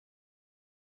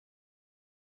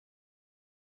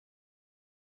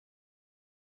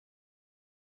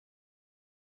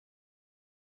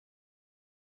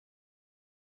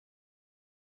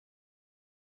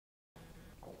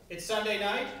It's Sunday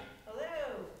night.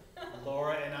 Hello.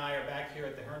 Laura and I are back here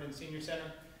at the Herndon Senior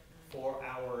Center for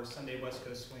our Sunday West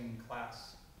Coast Swing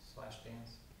class /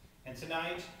 dance. And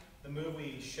tonight, the move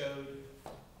we showed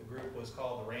the group was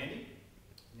called the Randy,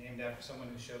 named after someone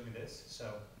who showed me this.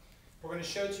 So we're going to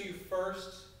show it to you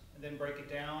first and then break it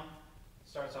down.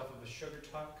 Starts off with a sugar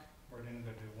tuck. We're going to go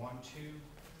do 1, 2,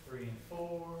 3 and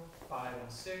 4, 5 and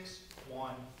 6,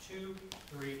 1, 2,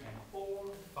 3 and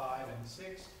 4, 5 and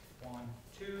 6, 1,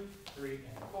 2, 3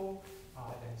 and 4, 5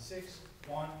 and 6,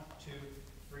 1, 2,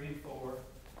 3 and 4,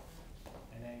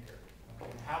 and anchor.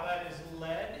 Okay. And how that is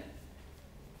led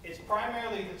is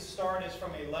primarily the start is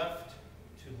from a left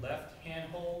to left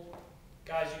hand hold.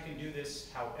 Guys, you can do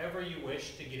this however you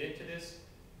wish to get into this.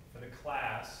 For the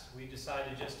class, we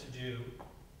decided just to do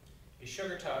a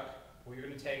sugar tuck where you're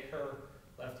going to take her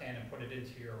left hand and put it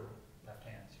into your left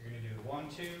hand. So you're going to do 1,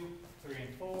 2, 3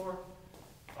 and 4,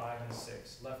 5 and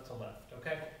 6, left to left,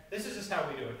 okay? This is just how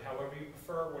we do it, however you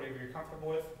prefer, whatever you're comfortable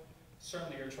with,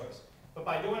 certainly your choice. But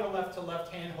by doing a left to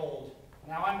left hand hold,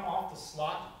 now I'm off the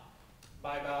slot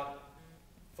by about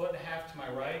 1.5 feet to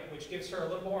my right, which gives her a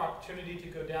little more opportunity to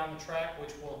go down the track,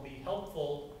 which will be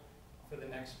helpful for the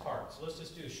next part. So let's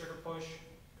just do a sugar push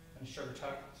and a sugar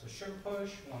tuck. So sugar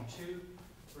push, 1, 2,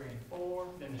 3 and 4.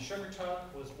 Then the sugar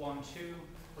tuck was 1, 2,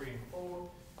 3 and 4.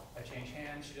 I change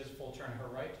hands, she does a full turn to her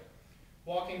right.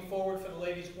 Walking forward for the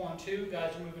ladies, 1, 2.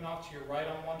 Guys are moving off to your right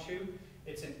on 1, 2.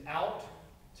 It's an out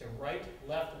to right,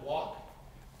 left walk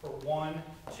for 1,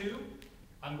 2.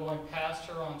 I'm going past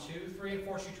her on 2, 3 and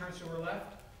 4. She turns to her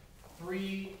left.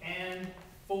 3 and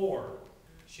 4.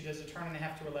 She does a turn and a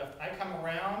half to her left. I come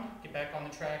around, get back on the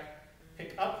track,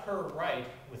 pick up her right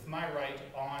with my right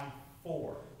on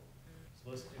 4.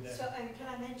 So let's do that. So, and can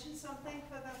I mention something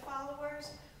for the followers?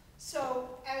 So,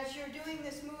 as you're doing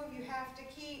this move, you have to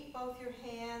keep both your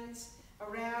hands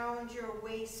around your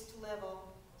waist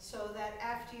level so that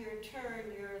after your turn,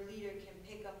 your leader can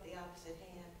pick up the opposite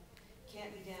hand.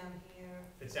 Can't be down here.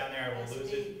 If it's down there, I will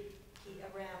lose it.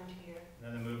 Around here.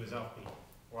 And then the move is offbeat.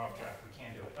 We're off track. We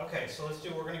can't do it. Okay, so let's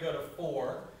do, we're going to go to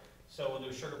 4. So we'll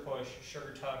do sugar push,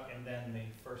 sugar tuck, and then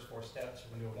the first 4 steps.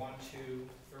 We're going to do 1, 2,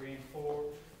 3 and 4.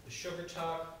 The sugar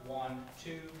tuck, 1,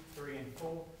 2, 3 and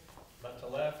 4. Left to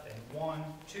left, and 1,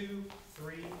 2,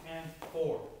 3 and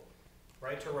 4.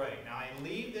 Right to right. Now I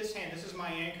leave this hand, this is my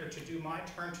anchor to do my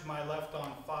turn to my left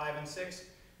on 5 and 6.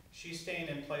 She's staying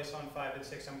in place on 5 and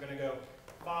 6. I'm going to go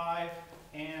 5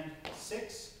 and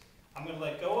 6. I'm going to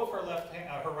let go of her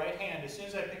her right hand as soon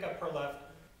as I pick up her left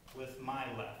with my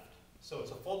left. So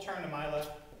it's a full turn to my left,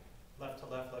 left to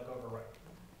left, let go of her right.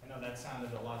 I know that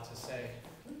sounded a lot to say,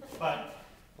 but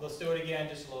let's do it again,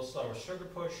 just a little slower. Sugar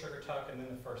push, sugar tuck, and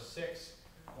then the first 6.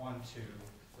 1, 2,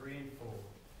 3 and 4,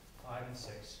 5 and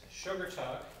 6. Sugar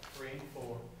tuck, 3 and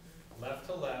 4, left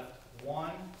to left,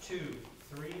 1, 2,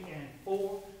 3 and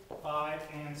 4, 5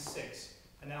 and 6.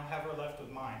 And now have her left with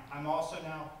mine. I'm also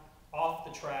now off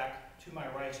the track to my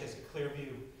right. She has a clear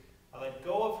view. I let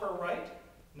go of her right,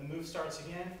 and the move starts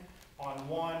again on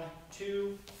 1,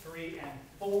 2, 3 and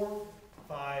 4,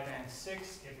 5 and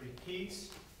 6. It repeats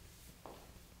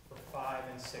for 5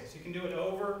 and 6. You can do it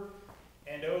over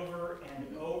and over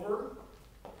and over.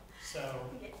 So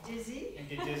get dizzy. And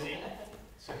get dizzy.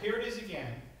 So here it is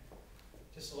again,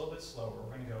 just a little bit slower.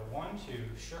 We're going to go 1,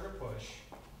 2, sugar push,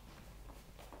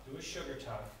 do a sugar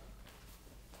tuck,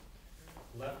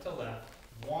 left to left,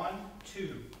 1,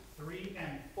 2, 3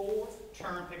 and 4,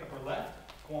 turn, pick up her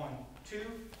left, 1, 2,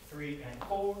 3 and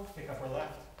 4, pick up her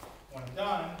left. When I'm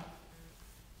done,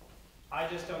 I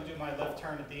just don't do my left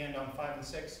turn at the end on 5 and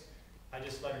 6, I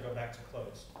just let her go back to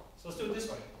close. So let's do it this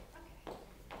way. Okay.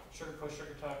 Sugar push,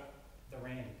 sugar tuck, the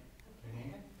Randy.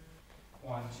 Okay.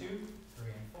 1, 2, 3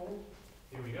 and 4,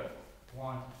 here we go.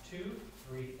 1, 2,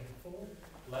 3 and 4,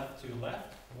 left to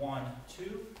left, 1,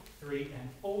 2, 3 and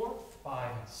 4,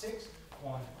 5 and 6,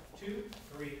 1, 2,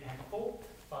 3 and 4,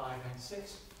 5 and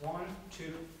 6, 1,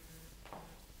 2,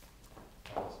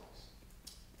 5 and 6.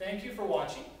 Thank you for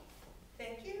watching.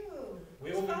 Thank you.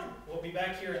 We'll be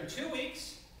back here in 2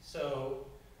 weeks, so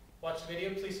watch the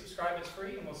video, please subscribe, it's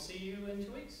free, and we'll see you in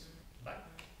 2 weeks. Bye.